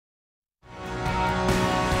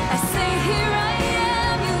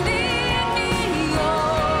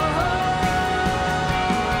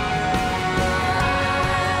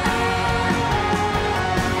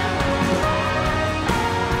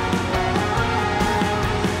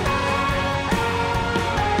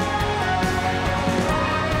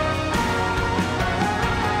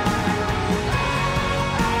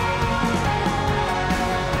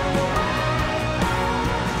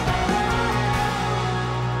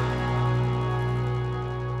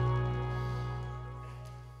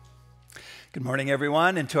Good morning,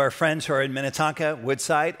 everyone, and to our friends who are in Minnetonka,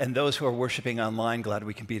 Woodside, and those who are worshiping online. Glad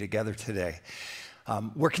we can be together today.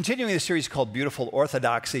 We're continuing a series called Beautiful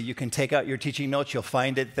Orthodoxy. You can take out your teaching notes. You'll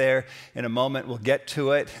find it there. In a moment, we'll get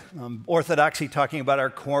to it. Orthodoxy, talking about our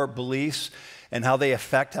core beliefs and how they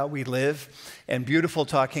affect how we live. And Beautiful,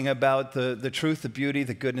 talking about the truth, the beauty,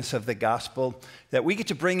 the goodness of the gospel that we get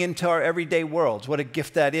to bring into our everyday worlds. What a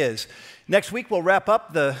gift that is. Next week, we'll wrap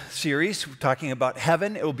up the series talking about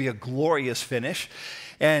heaven. It will be a glorious finish.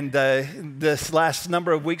 And this last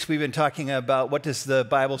number of weeks, we've been talking about what does the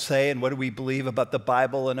Bible say and what do we believe about the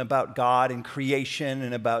Bible and about God and creation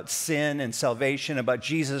and about sin and salvation, about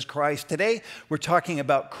Jesus Christ. Today, we're talking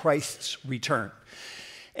about Christ's return.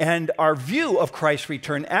 And our view of Christ's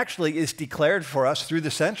return actually is declared for us through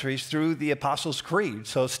the centuries, through the Apostles' Creed.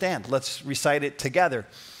 So stand, let's recite it together.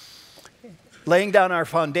 Laying down our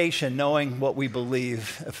foundation, knowing what we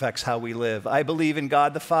believe affects how we live. I believe in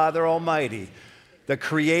God the Father Almighty, the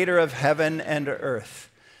creator of heaven and earth,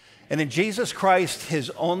 and in Jesus Christ,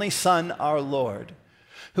 his only Son, our Lord,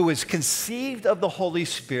 who was conceived of the Holy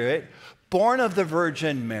Spirit, born of the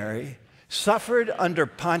Virgin Mary, suffered under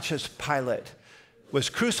Pontius Pilate, was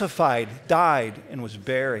crucified, died, and was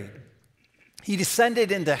buried. He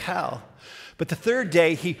descended into hell. But the third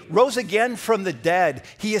day, he rose again from the dead.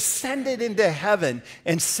 He ascended into heaven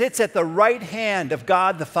and sits at the right hand of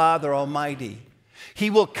God the Father Almighty.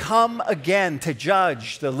 He will come again to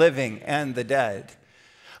judge the living and the dead.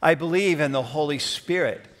 I believe in the Holy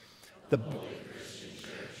Spirit,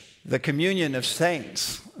 the communion of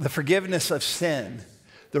saints, the forgiveness of sin,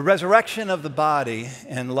 the resurrection of the body,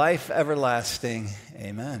 and life everlasting.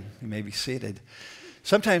 Amen. You may be seated.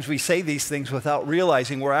 Sometimes we say these things without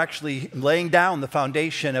realizing we're actually laying down the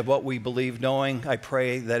foundation of what we believe, knowing, I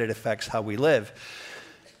pray, that it affects how we live.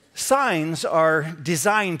 Signs are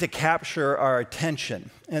designed to capture our attention,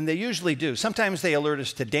 and they usually do. Sometimes they alert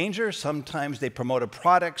us to danger, sometimes they promote a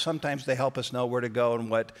product, sometimes they help us know where to go and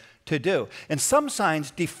what to do. And some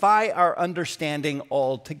signs defy our understanding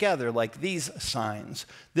altogether, like these signs.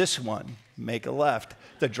 This one, make a left.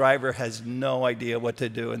 The driver has no idea what to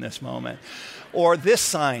do in this moment. Or this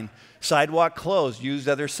sign, sidewalk closed, use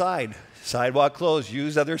other side. Sidewalk closed,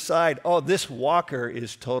 use other side. Oh, this walker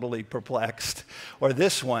is totally perplexed. Or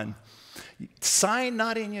this one, sign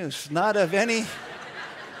not in use, not of any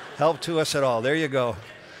help to us at all. There you go.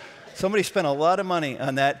 Somebody spent a lot of money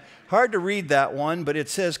on that. Hard to read that one, but it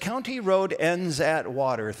says, County Road ends at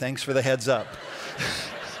water. Thanks for the heads up.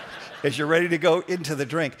 As you're ready to go into the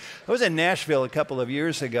drink. I was in Nashville a couple of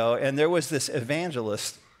years ago, and there was this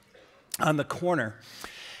evangelist on the corner,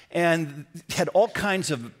 and had all kinds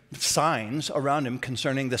of signs around him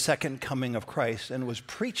concerning the second coming of Christ, and was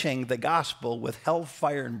preaching the gospel with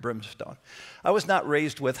hellfire and brimstone. I was not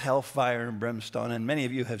raised with hellfire and brimstone, and many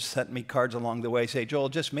of you have sent me cards along the way, say, Joel,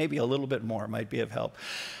 just maybe a little bit more might be of help.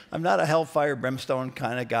 I'm not a hellfire, brimstone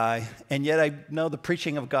kind of guy, and yet I know the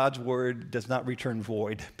preaching of God's word does not return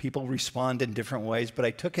void. People respond in different ways, but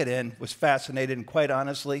I took it in, was fascinated, and quite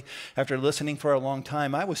honestly, after listening for a long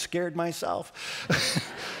time, I was scared myself.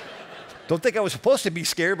 Don't think I was supposed to be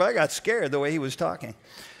scared, but I got scared the way he was talking.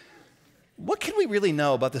 What can we really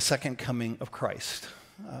know about the second coming of Christ?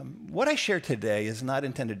 What I share today is not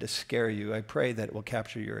intended to scare you. I pray that it will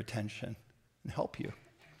capture your attention and help you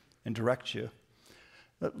and direct you.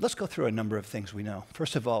 Let's go through a number of things we know.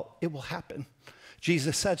 First of all, it will happen.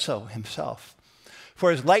 Jesus said so himself.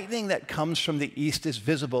 For as lightning that comes from the east is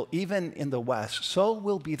visible even in the west, so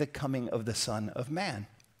will be the coming of the Son of Man.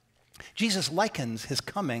 Jesus likens his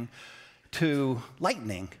coming to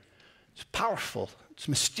lightning. It's powerful. It's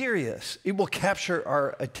mysterious. It will capture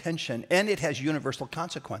our attention, and it has universal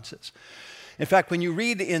consequences. In fact, when you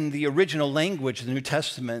read in the original language of the New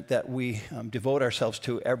Testament that we devote ourselves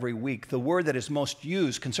to every week, the word that is most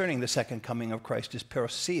used concerning the second coming of Christ is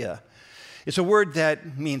parousia. It's a word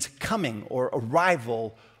that means coming or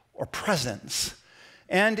arrival or presence.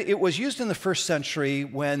 And it was used in the first century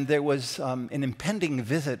when there was an impending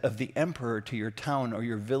visit of the emperor to your town or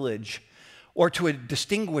your village, or to a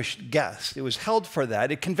distinguished guest. It was held for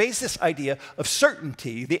that. It conveys this idea of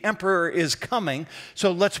certainty. The emperor is coming,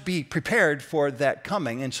 so let's be prepared for that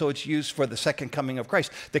coming. And so it's used for the second coming of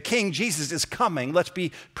Christ. The King Jesus is coming. Let's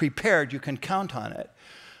be prepared. You can count on it.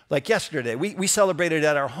 Like yesterday, we celebrated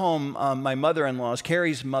at our home my mother-in-law's,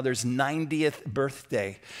 Carrie's mother's 90th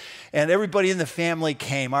birthday. And everybody in the family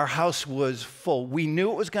came. Our house was full. We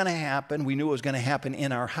knew it was going to happen. We knew it was going to happen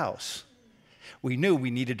in our house. We knew we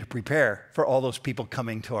needed to prepare for all those people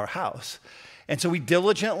coming to our house. And so we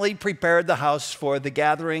diligently prepared the house for the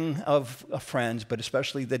gathering of friends, but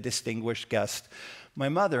especially the distinguished guest, my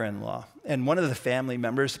mother-in-law. And one of the family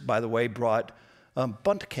members, by the way, brought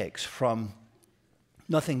bundt cakes from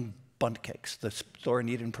Nothing Bundt Cakes, the store in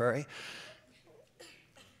Eden Prairie.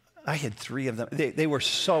 I had 3 of them. They were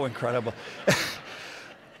so incredible.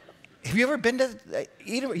 Have you ever been to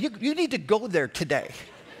Eden? You need to go there today.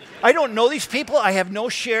 I don't know these people. I have no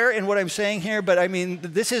share in what I'm saying here, but I mean,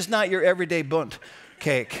 this is not your everyday bundt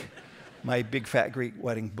cake. My big fat Greek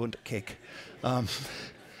wedding bundt cake. I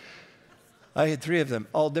had 3 of them,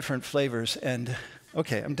 all different flavors, and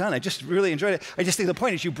okay, I'm done. I just really enjoyed it. I just think the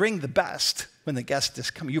point is you bring the best when the guest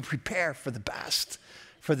is coming. You prepare for the best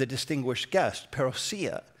for the distinguished guest.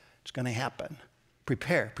 Parousia. It's going to happen.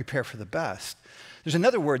 Prepare for the best. There's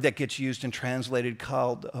another word that gets used and translated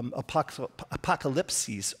called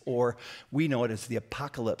apocalypses, or we know it as the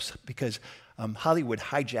apocalypse because Hollywood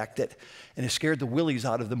hijacked it and it scared the willies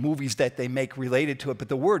out of the movies that they make related to it. But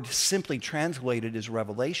the word simply translated is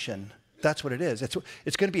revelation. That's what it is. It's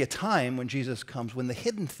going to be a time when Jesus comes when the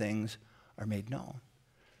hidden things are made known.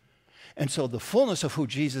 And so the fullness of who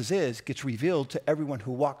Jesus is gets revealed to everyone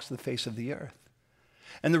who walks the face of the earth.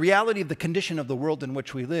 And the reality of the condition of the world in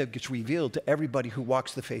which we live gets revealed to everybody who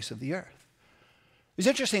walks the face of the earth. It's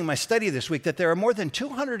interesting in my study this week that there are more than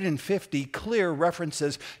 250 clear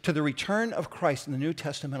references to the return of Christ in the New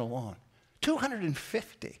Testament alone.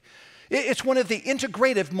 250. It's one of the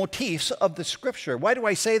integrative motifs of the Scripture. Why do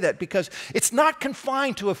I say that? Because it's not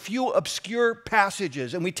confined to a few obscure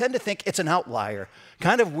passages, and we tend to think it's an outlier,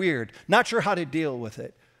 kind of weird, not sure how to deal with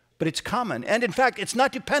it. But it's common. And in fact, it's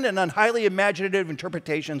not dependent on highly imaginative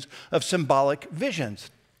interpretations of symbolic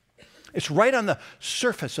visions. It's right on the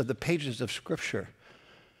surface of the pages of Scripture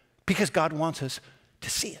because God wants us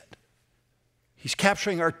to see it. He's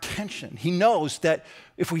capturing our attention. He knows that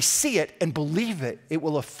if we see it and believe it, it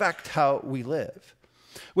will affect how we live.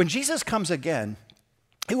 When Jesus comes again,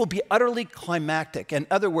 it will be utterly climactic. In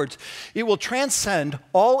other words, it will transcend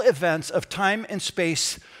all events of time and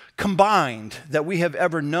space combined that we have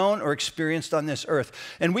ever known or experienced on this earth.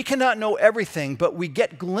 And we cannot know everything, but we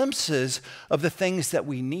get glimpses of the things that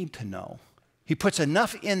we need to know. He puts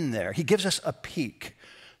enough in there. He gives us a peek.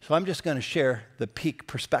 So I'm just going to share the peek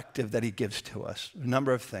perspective that he gives to us. A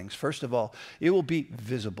number of things. First of all, it will be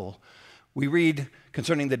visible. We read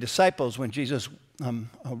concerning the disciples when Jesus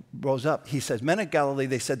rose up. He says, "Men of Galilee,"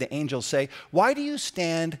 they said, the angels say, "why do you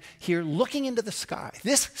stand here looking into the sky?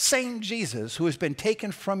 This same Jesus who has been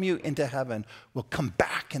taken from you into heaven will come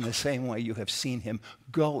back in the same way you have seen him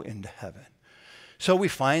go into heaven." So we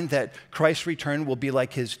find that Christ's return will be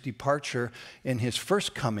like his departure in his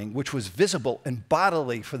first coming, which was visible and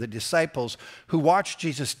bodily for the disciples who watched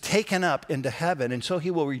Jesus taken up into heaven. And so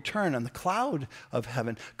he will return on the cloud of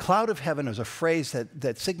heaven. Cloud of heaven is a phrase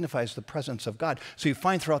that signifies the presence of God. So you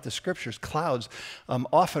find throughout the scriptures clouds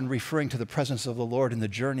often referring to the presence of the Lord in the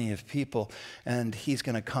journey of people. And he's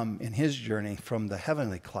going to come in his journey from the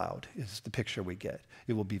heavenly cloud is the picture we get.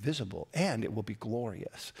 It will be visible and it will be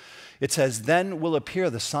glorious. It says, "Then will appear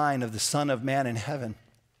the sign of the Son of Man in heaven.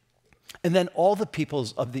 And then all the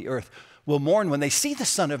peoples of the earth will mourn when they see the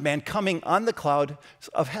Son of Man coming on the cloud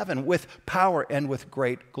of heaven with power and with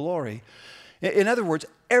great glory." In other words,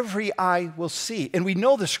 every eye will see. And we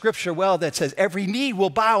know the scripture well that says every knee will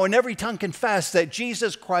bow and every tongue confess that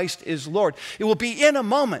Jesus Christ is Lord. It will be in a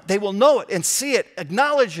moment. They will know it and see it,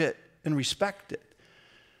 acknowledge it, and respect it.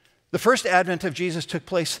 The first advent of Jesus took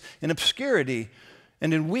place in obscurity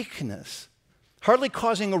and in weakness, hardly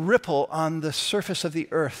causing a ripple on the surface of the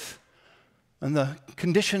earth. And the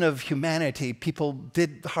condition of humanity, people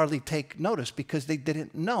did hardly take notice because they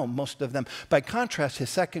didn't know, most of them. By contrast, his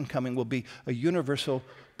second coming will be a universal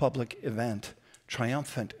public event,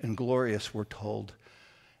 triumphant and glorious, we're told.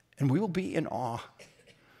 And we will be in awe.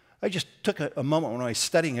 I just took a moment when I was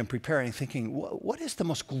studying and preparing, thinking, what is the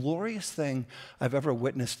most glorious thing I've ever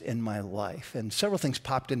witnessed in my life? And several things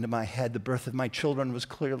popped into my head. The birth of my children was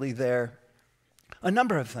clearly there. A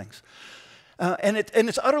number of things. And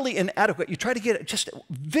it's utterly inadequate. You try to get it just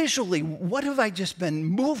visually, what have I just been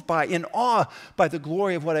moved by, in awe by the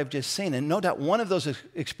glory of what I've just seen? And no doubt one of those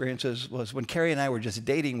experiences was when Carrie and I were just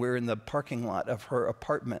dating. We were in the parking lot of her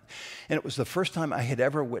apartment. And it was the first time I had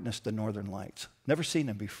ever witnessed the Northern Lights. Never seen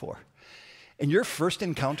them before. And your first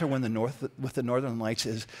encounter with the Northern Lights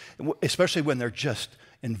is, especially when they're just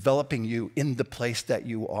enveloping you in the place that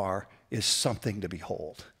you are, is something to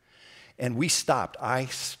behold. And we stopped. I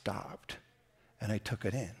stopped. And I took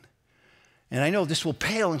it in. And I know this will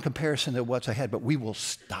pale in comparison to what's ahead, but we will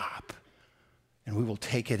stop. And we will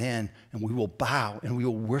take it in, and we will bow, and we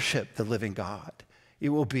will worship the living God. It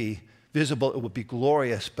will be visible, it will be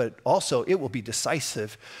glorious, but also it will be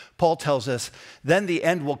decisive. Paul tells us, then the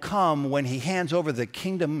end will come when he hands over the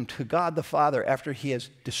kingdom to God the Father after he has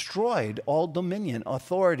destroyed all dominion,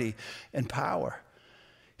 authority, and power.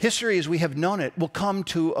 History as we have known it will come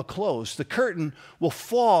to a close. The curtain will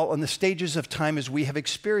fall on the stages of time as we have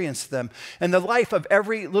experienced them. And the life of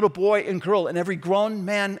every little boy and girl and every grown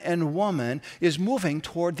man and woman is moving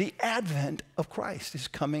toward the advent of Christ, is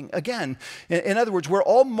coming again. In other words, we're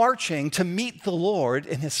all marching to meet the Lord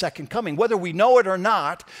in his second coming. Whether we know it or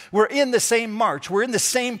not, we're in the same march. We're in the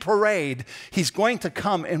same parade. He's going to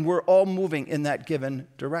come, and we're all moving in that given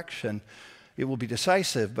direction. It will be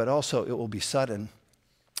decisive, but also it will be sudden.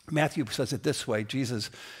 Matthew says it this way, Jesus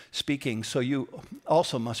speaking, so you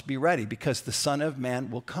also must be ready because the Son of Man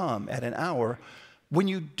will come at an hour when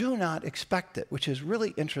you do not expect it, which is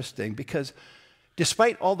really interesting because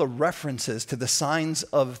despite all the references to the signs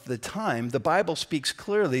of the time, the Bible speaks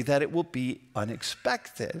clearly that it will be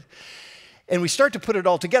unexpected. And we start to put it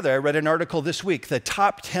all together. I read an article this week, the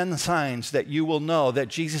top 10 signs that you will know that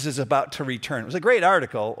Jesus is about to return. It was a great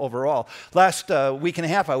article overall. Last week and a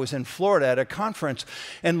half, I was in Florida at a conference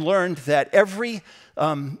and learned that every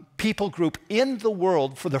people group in the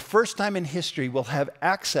world for the first time in history will have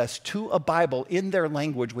access to a Bible in their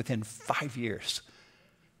language within 5 years.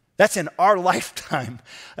 That's in our lifetime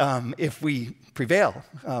if we prevail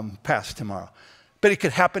past tomorrow. But it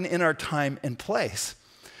could happen in our time and place.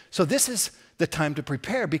 So this is the time to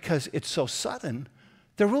prepare because it's so sudden,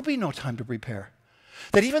 there will be no time to prepare.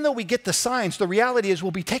 That even though we get the signs, the reality is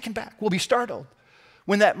we'll be taken back, we'll be startled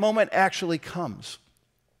when that moment actually comes.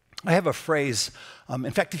 I have a phrase,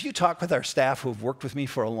 in fact, if you talk with our staff who have worked with me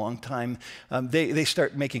for a long time, they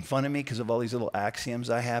start making fun of me because of all these little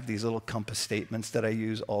axioms I have, these little compass statements that I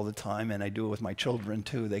use all the time, and I do it with my children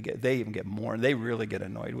too. They even get more, and they really get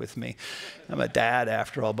annoyed with me. I'm a dad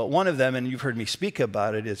after all, but one of them, and you've heard me speak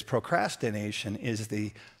about it, is procrastination is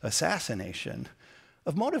the assassination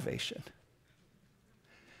of motivation.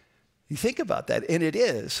 You think about that, and it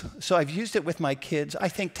is. So I've used it with my kids, I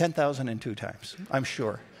think 10,002 times, I'm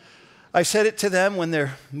sure. I said it to them when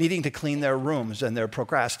they're needing to clean their rooms and they're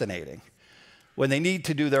procrastinating, when they need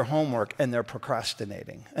to do their homework and they're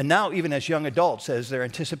procrastinating. And now even as young adults, as they're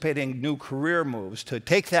anticipating new career moves, to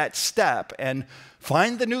take that step and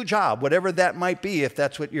find the new job, whatever that might be, if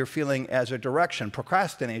that's what you're feeling as a direction.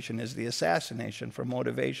 Procrastination is the assassination for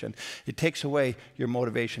motivation. It takes away your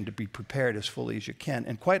motivation to be prepared as fully as you can.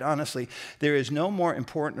 And quite honestly, there is no more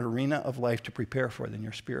important arena of life to prepare for than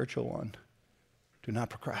your spiritual one. Do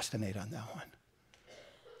not procrastinate on that one.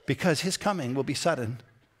 Because his coming will be sudden,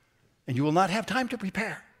 and you will not have time to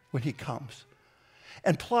prepare when he comes.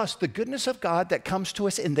 And plus, the goodness of God that comes to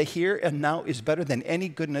us in the here and now is better than any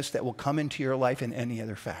goodness that will come into your life in any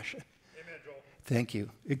other fashion. Amen, Joel. Thank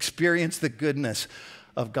you. Experience the goodness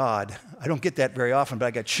of God. I don't get that very often, but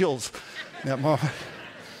I got chills in that moment.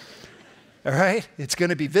 All right? It's going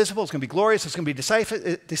to be visible. It's going to be glorious. It's going to be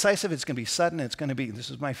decisive. It's going to be sudden. It's going to be,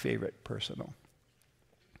 this is my favorite, personal.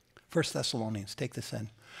 1 Thessalonians, take this in.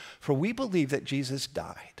 For we believe that Jesus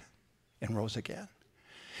died and rose again.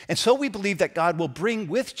 And so we believe that God will bring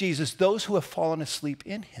with Jesus those who have fallen asleep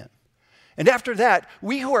in him. And after that,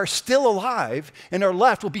 we who are still alive and are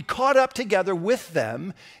left will be caught up together with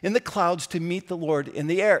them in the clouds to meet the Lord in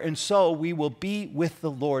the air. And so we will be with the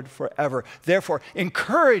Lord forever. Therefore,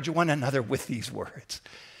 encourage one another with these words.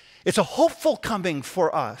 It's a hopeful coming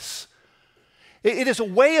for us. It is a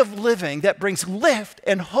way of living that brings lift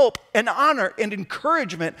and hope and honor and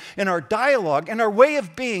encouragement in our dialogue and our way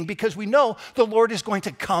of being because we know the Lord is going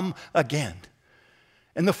to come again.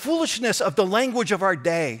 And the foolishness of the language of our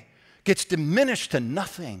day gets diminished to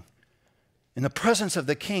nothing in the presence of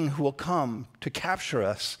the King who will come to capture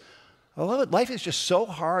us. I love it. Life is just so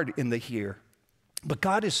hard in the here, but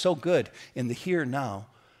God is so good in the here now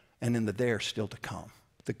and in the there still to come.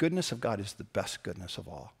 The goodness of God is the best goodness of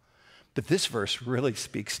all. But this verse really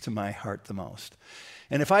speaks to my heart the most.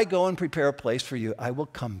 And if I go and prepare a place for you, I will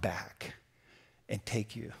come back and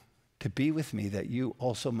take you to be with me that you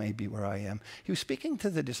also may be where I am. He was speaking to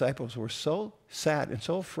the disciples who were so sad and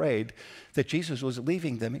so afraid that Jesus was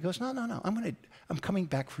leaving them. He goes, no, I'm coming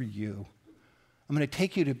back for you. I'm going to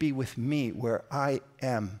take you to be with me where I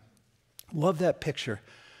am. Love that picture.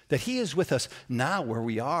 That he is with us now where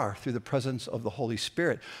we are through the presence of the Holy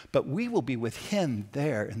Spirit, but we will be with him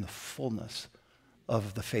there in the fullness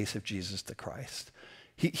of the face of Jesus the Christ.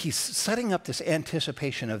 He's setting up this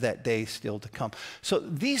anticipation of that day still to come. So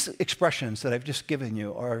these expressions that I've just given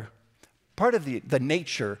you are part of the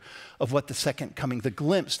nature of what the second coming, the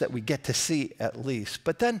glimpse that we get to see at least.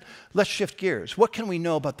 But then let's shift gears. What can we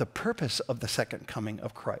know about the purpose of the second coming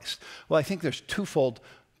of Christ? Well, I think there's twofold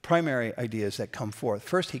primary ideas that come forth.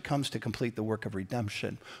 First, he comes to complete the work of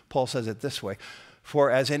redemption. Paul says it this way, "For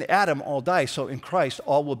as in Adam all die, so in Christ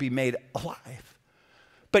all will be made alive."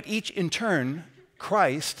 But each in turn,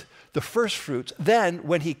 Christ, the first fruits, then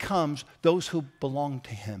when he comes, those who belong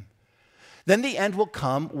to him. Then the end will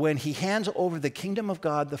come when he hands over the kingdom of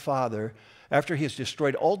God the Father after he has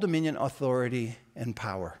destroyed all dominion, authority, and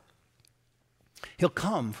power. He'll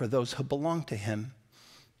come for those who belong to him.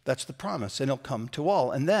 That's the promise, and he'll come to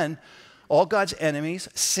all. And then all God's enemies,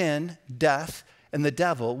 sin, death, and the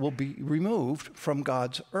devil will be removed from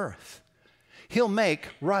God's earth. He'll make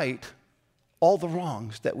right all the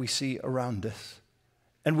wrongs that we see around us.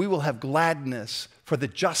 And we will have gladness for the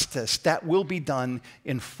justice that will be done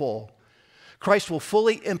in full. Christ will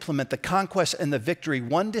fully implement the conquest and the victory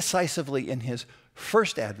won decisively in his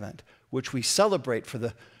first advent, which we celebrate for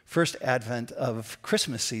the first advent of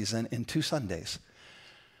Christmas season in 2 Sundays.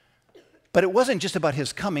 But it wasn't just about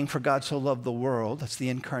his coming, for God so loved the world, that's the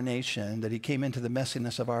incarnation, that he came into the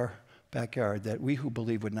messiness of our backyard, that we who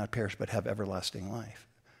believe would not perish but have everlasting life.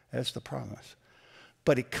 That's the promise.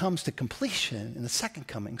 But it comes to completion in the second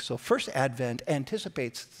coming. So first advent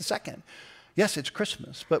anticipates the second. Yes, it's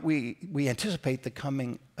Christmas, but we anticipate the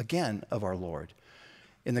coming again of our Lord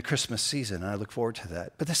in the Christmas season, and I look forward to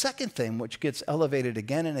that. But the second thing, which gets elevated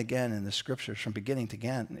again and again in the scriptures from beginning to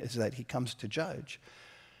end, is that he comes to judge.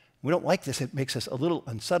 We don't like this. It makes us a little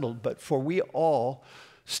unsettled, but for we all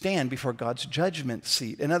stand before God's judgment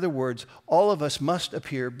seat. In other words, all of us must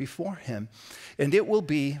appear before him. And it will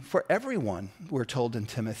be for everyone, we're told in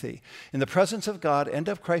Timothy, in the presence of God and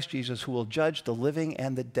of Christ Jesus, who will judge the living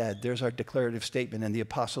and the dead. There's our declarative statement in the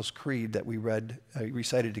Apostles' Creed that we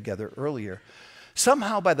recited together earlier.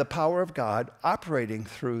 Somehow, by the power of God, operating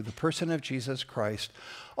through the person of Jesus Christ,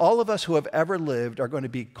 all of us who have ever lived are going to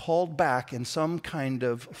be called back in some kind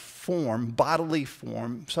of form, bodily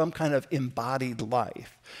form, some kind of embodied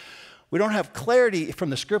life. We don't have clarity from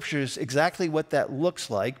the scriptures exactly what that looks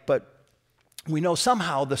like, but we know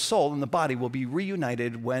somehow the soul and the body will be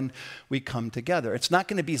reunited when we come together. It's not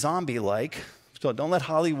going to be zombie-like, so don't let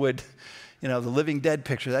Hollywood, the living dead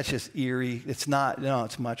picture, that's just eerie. It's not, no,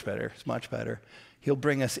 it's much better. It's much better. He'll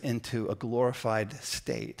bring us into a glorified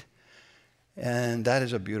state. And that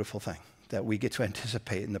is a beautiful thing that we get to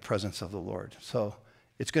anticipate in the presence of the Lord. So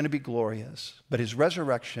it's going to be glorious. But his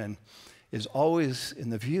resurrection is always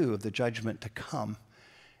in the view of the judgment to come.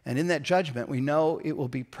 And in that judgment, we know it will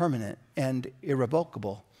be permanent and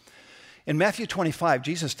irrevocable. In Matthew 25,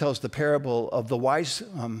 Jesus tells the parable of the wise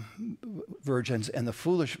virgins and the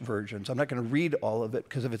foolish virgins. I'm not going to read all of it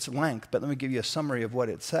because of its length, but let me give you a summary of what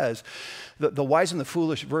it says. The wise and the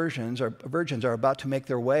foolish virgins are about to make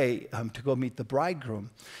their way to go meet the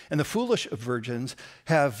bridegroom. And the foolish virgins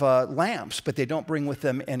have lamps, but they don't bring with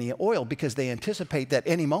them any oil because they anticipate that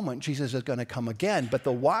any moment Jesus is going to come again. But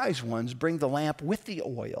the wise ones bring the lamp with the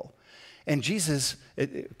oil. And Jesus,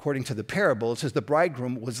 according to the parable, it says the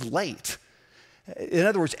bridegroom was late. In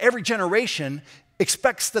other words, every generation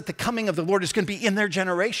expects that the coming of the Lord is going to be in their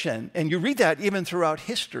generation. And you read that even throughout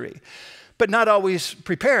history. But not always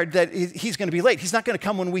prepared that he's going to be late. He's not going to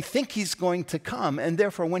come when we think he's going to come. And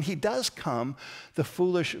therefore, when he does come, the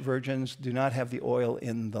foolish virgins do not have the oil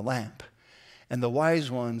in the lamp. And the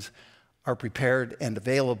wise ones are prepared and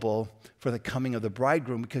available for the coming of the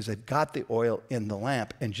bridegroom because they've got the oil in the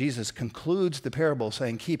lamp. And Jesus concludes the parable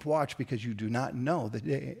saying, keep watch because you do not know the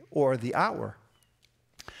day or the hour.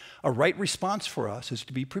 A right response for us is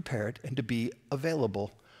to be prepared and to be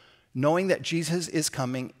available, knowing that Jesus is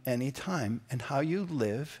coming anytime, and how you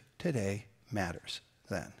live today matters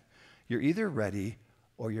then. You're either ready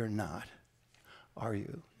or you're not. Are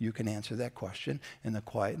you? You can answer that question in the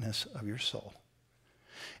quietness of your soul.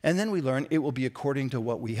 And then we learn it will be according to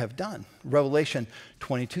what we have done. Revelation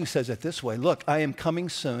 22 says it this way, look, I am coming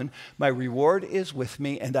soon. My reward is with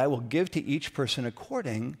me, and I will give to each person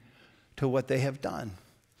according to what they have done.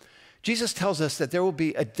 Jesus tells us that there will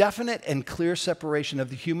be a definite and clear separation of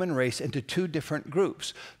the human race into two different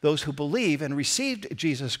groups. Those who believe and received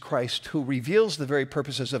Jesus Christ, who reveals the very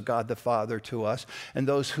purposes of God the Father to us, and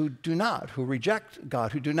those who do not, who reject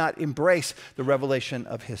God, who do not embrace the revelation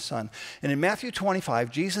of his Son. And in Matthew 25,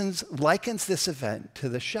 Jesus likens this event to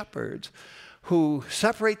the shepherds who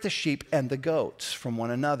separate the sheep and the goats from one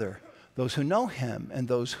another. Those who know him and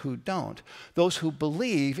those who don't. Those who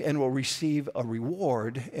believe and will receive a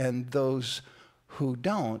reward, and those who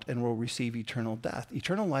don't and will receive eternal death.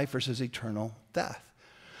 Eternal life versus eternal death.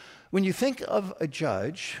 When you think of a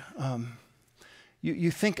judge,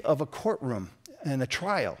 You think of a courtroom and a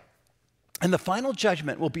trial. And the final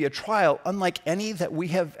judgment will be a trial unlike any that we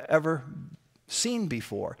have ever seen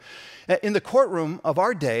before. In the courtroom of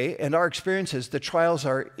our day and our experiences, the trials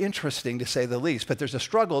are interesting to say the least, but there's a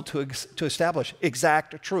struggle to establish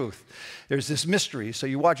exact truth. There's this mystery. So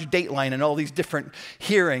you watch Dateline and all these different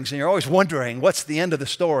hearings, and you're always wondering what's the end of the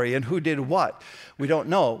story and who did what. We don't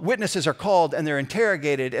know. Witnesses are called and they're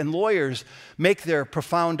interrogated, and lawyers make their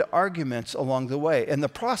profound arguments along the way. And the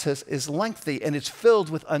process is lengthy and it's filled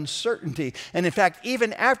with uncertainty. And in fact,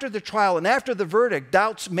 even after the trial and after the verdict,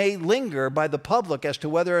 doubts may linger by the public as to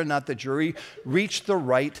whether or not the jury reached the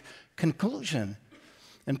right conclusion.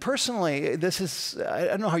 And personally, I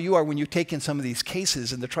don't know how you are when you take in some of these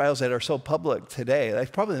cases and the trials that are so public today.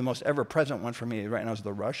 That's probably the most ever-present one for me right now is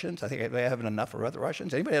the Russians. I think I haven't enough for other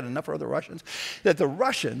Russians. Anybody had enough for other Russians? That the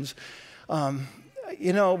Russians,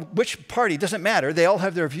 which party, doesn't matter. They all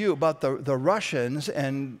have their view about the Russians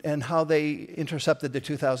and how they intercepted the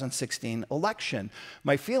 2016 election.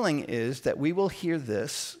 My feeling is that we will hear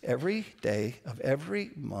this every day of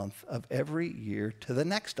every month of every year to the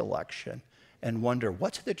next election and wonder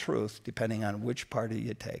what's the truth depending on which party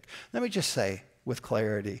you take. Let me just say with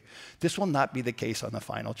clarity, this will not be the case on the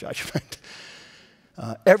final judgment.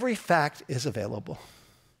 Every fact is available.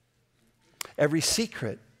 Every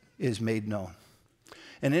secret is made known.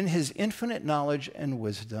 And in his infinite knowledge and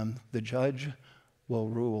wisdom, the judge will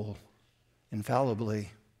rule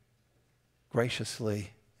infallibly,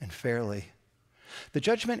 graciously, and fairly. The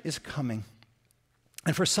judgment is coming.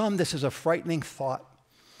 And for some, this is a frightening thought.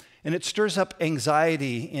 And it stirs up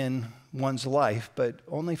anxiety in one's life, but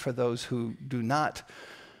only for those who do not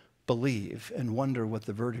believe and wonder what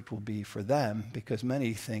the verdict will be for them, because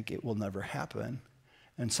many think it will never happen.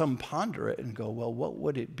 And some ponder it and go, well, what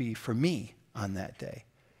would it be for me on that day?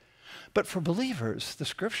 But for believers, the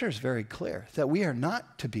scripture is very clear that we are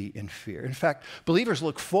not to be in fear. In fact, believers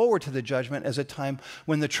look forward to the judgment as a time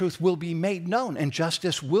when the truth will be made known and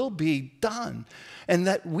justice will be done, and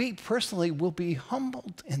that we personally will be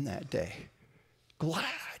humbled in that day, glad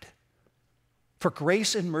for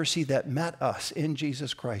grace and mercy that met us in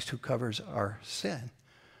Jesus Christ who covers our sin.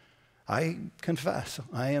 I confess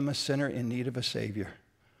I am a sinner in need of a Savior.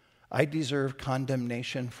 I deserve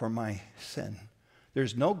condemnation for my sin.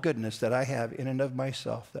 There's no goodness that I have in and of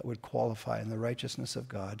myself that would qualify in the righteousness of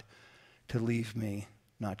God to leave me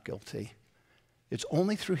not guilty. It's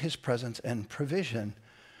only through his presence and provision.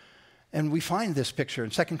 And we find this picture in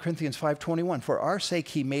 2 Corinthians 5:21. For our sake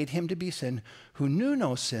he made him to be sin who knew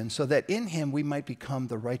no sin, so that in him we might become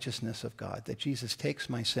the righteousness of God. That Jesus takes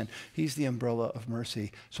my sin. He's the umbrella of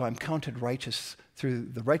mercy. So I'm counted righteous through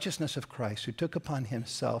the righteousness of Christ, who took upon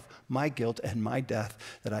himself my guilt and my death,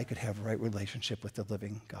 that I could have right relationship with the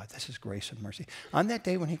living God. This is grace and mercy. On that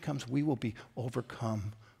day when he comes, we will be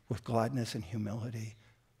overcome with gladness and humility.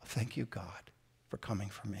 Thank you, God, for coming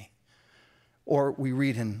for me. Or we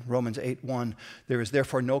read in Romans 8:1, there is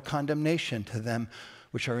therefore no condemnation to them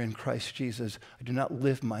which are in Christ Jesus. I do not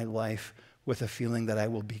live my life with a feeling that I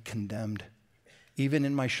will be condemned. Even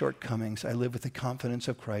in my shortcomings, I live with the confidence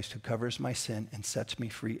of Christ who covers my sin and sets me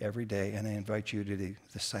free every day, and I invite you to do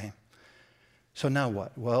the same. So now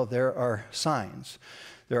what? Well, there are signs.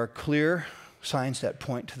 There are clear signs that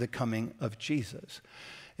point to the coming of Jesus.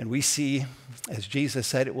 And we see, as Jesus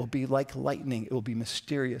said, it will be like lightning, it will be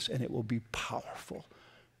mysterious, and it will be powerful.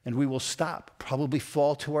 And we will stop, probably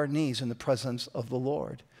fall to our knees in the presence of the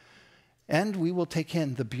Lord. And we will take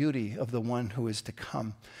in the beauty of the one who is to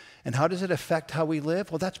come. And how does it affect how we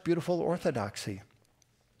live? Well, that's beautiful orthodoxy.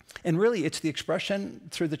 And really, it's the expression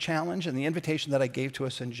through the challenge and the invitation that I gave to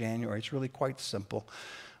us in January. It's really quite simple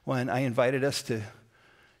when I invited us to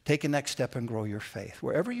take a next step and grow your faith.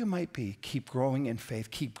 Wherever you might be, keep growing in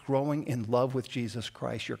faith. Keep growing in love with Jesus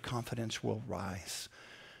Christ. Your confidence will rise.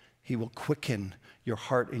 He will quicken your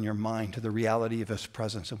heart and your mind to the reality of his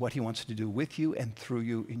presence and what he wants to do with you and through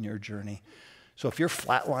you in your journey. So if you're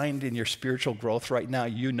flatlined in your spiritual growth right now,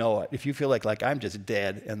 you know it. If you feel like I'm just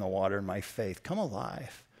dead in the water in my faith, come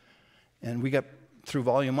alive. And we got, through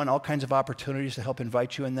Volume 1, all kinds of opportunities to help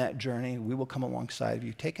invite you in that journey. We will come alongside of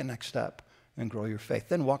you. Take a next step and grow your faith.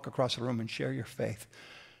 Then walk across the room and share your faith.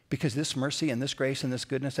 Because this mercy and this grace and this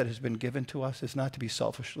goodness that has been given to us is not to be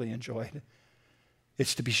selfishly enjoyed.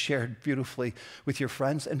 It's to be shared beautifully with your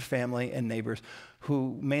friends and family and neighbors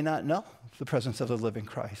who may not know the presence of the living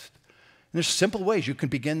Christ. And there's simple ways you can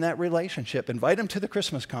begin that relationship. Invite them to the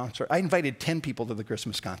Christmas concert. I invited 10 people to the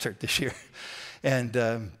Christmas concert this year.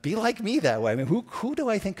 And be like me that way. I mean, who do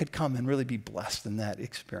I think could come and really be blessed in that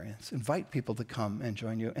experience? Invite people to come and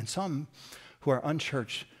join you. And some who are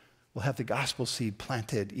unchurched We'll have the gospel seed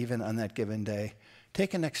planted even on that given day.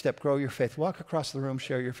 Take a next step, grow your faith, walk across the room,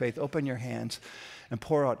 share your faith, open your hands, and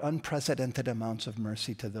pour out unprecedented amounts of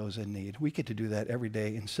mercy to those in need. We get to do that every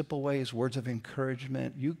day in simple ways, words of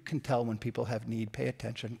encouragement. You can tell when people have need, pay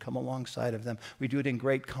attention, come alongside of them. We do it in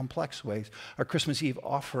great, complex ways. Our Christmas Eve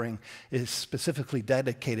offering is specifically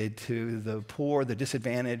dedicated to the poor, the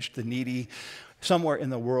disadvantaged, the needy, somewhere in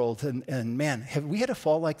the world. And man, have we had a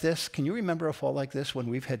fall like this? Can you remember a fall like this when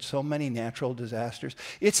we've had so many natural disasters?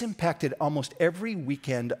 It's impacted almost every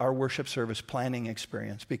weekend our worship service planning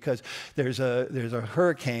experience, because there's a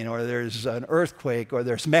hurricane, or there's an earthquake, or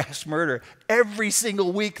there's mass murder every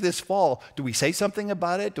single week this fall. Do we say something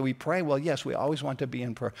about it? Do we pray? Well, yes, we always want to be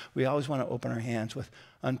in prayer. We always want to open our hands with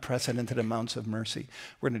unprecedented amounts of mercy.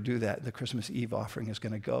 We're going to do that. The Christmas Eve offering is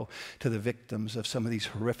going to go to the victims of some of these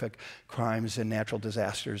horrific crimes and natural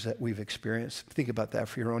disasters that we've experienced. Think about that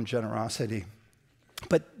for your own generosity.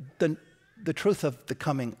 But the truth of the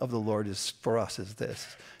coming of the Lord is, for us, is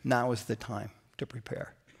this: now is the time to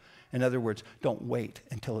prepare. In other words, don't wait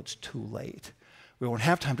until it's too late. We won't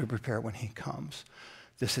have time to prepare when he comes.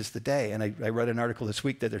 This is the day. And I read an article this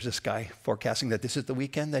week that there's this guy forecasting that this is the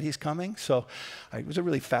weekend that he's coming. So it was a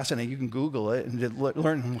really fascinating. You can Google it and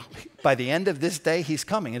learn by the end of this day he's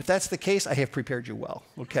coming. And if that's the case, I have prepared you well,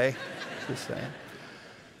 okay? Just saying.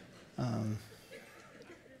 I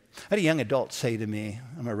had a young adult say to me,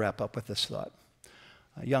 I'm going to wrap up with this thought.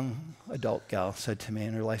 A young adult gal said to me,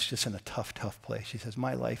 and her life's just in a tough, tough place. She says,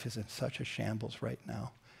 my life is in such a shambles right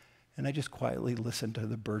now. And I just quietly listened to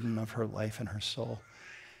the burden of her life and her soul.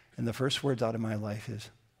 And the first words out of my life is,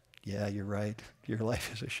 yeah, you're right. Your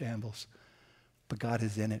life is a shambles. But God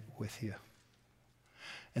is in it with you.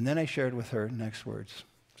 And then I shared with her next words.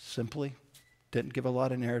 Simply, didn't give a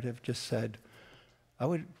lot of narrative, just said, I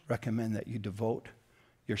would recommend that you devote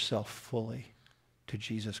yourself fully to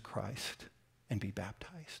Jesus Christ and be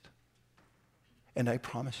baptized. And I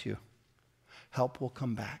promise you, help will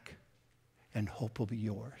come back and hope will be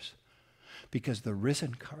yours. Because the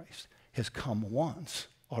risen Christ has come once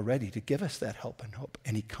already to give us that help and hope,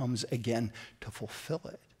 and he comes again to fulfill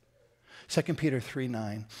it. 2 Peter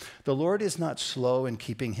 3:9, the Lord is not slow in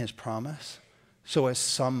keeping his promise, so as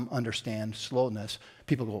some understand slowness.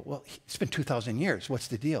 People go, well, it's been 2,000 years. What's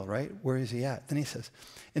the deal, right? Where is he at? Then he says,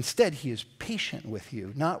 instead, he is patient with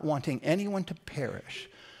you, not wanting anyone to perish,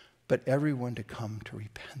 but everyone to come to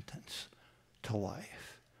repentance, to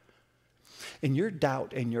life. In your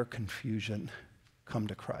doubt and your confusion, come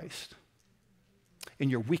to Christ. In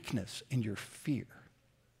your weakness, in your fear,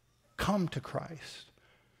 come to Christ.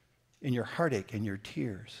 In your heartache and your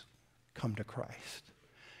tears, come to Christ.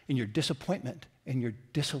 In your disappointment and your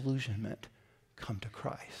disillusionment, come to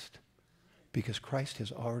Christ. Because Christ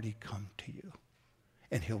has already come to you,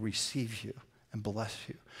 and he'll receive you and bless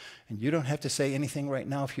you. And you don't have to say anything right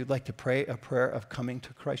now. If you'd like to pray a prayer of coming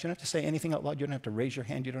to Christ, you don't have to say anything out loud. You don't have to raise your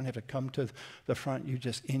hand. You don't have to come to the front. You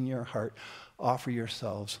just, in your heart, offer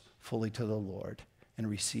yourselves fully to the Lord and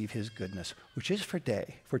receive his goodness, which is for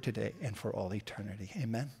today and for all eternity.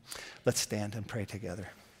 Amen? Let's stand and pray together.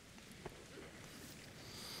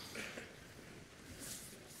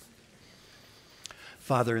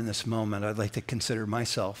 Father, in this moment, I'd like to consider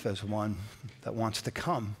myself as one that wants to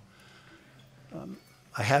come.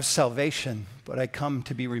 I have salvation, but I come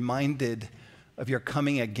to be reminded of your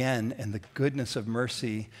coming again and the goodness of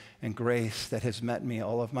mercy and grace that has met me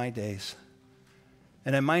all of my days.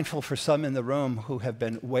 And I'm mindful for some in the room who have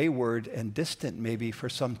been wayward and distant maybe for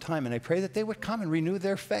some time, and I pray that they would come and renew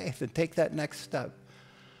their faith and take that next step.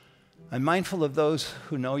 I'm mindful of those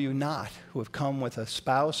who know you not, who have come with a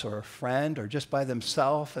spouse or a friend or just by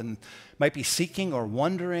themselves and might be seeking or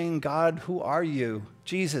wondering, God, who are you?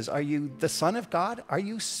 Jesus, are you the Son of God? Are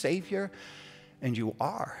you Savior? And you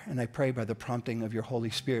are. And I pray by the prompting of your Holy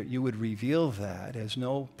Spirit, you would reveal that, as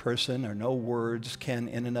no person or no words can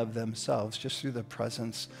in and of themselves, just through the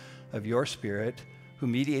presence of your Spirit, who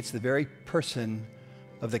mediates the very person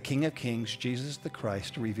of the King of Kings, Jesus the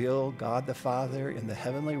Christ, to reveal God the Father in the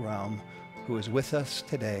heavenly realm, who is with us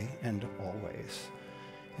today and always.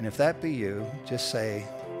 And if that be you, just say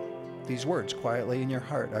these words quietly in your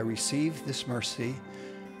heart. I receive this mercy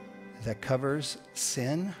that covers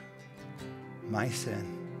sin, my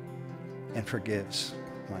sin, and forgives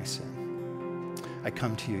my sin. I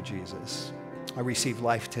come to you, Jesus. I receive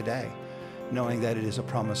life today, knowing that it is a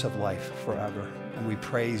promise of life forever, and we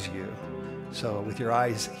praise you. So with your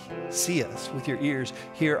eyes, see us. With your ears,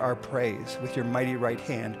 hear our praise. With your mighty right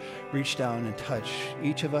hand, reach down and touch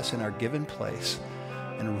each of us in our given place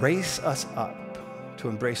and raise us up to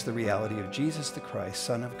embrace the reality of Jesus the Christ,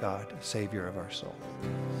 Son of God, Savior of our soul.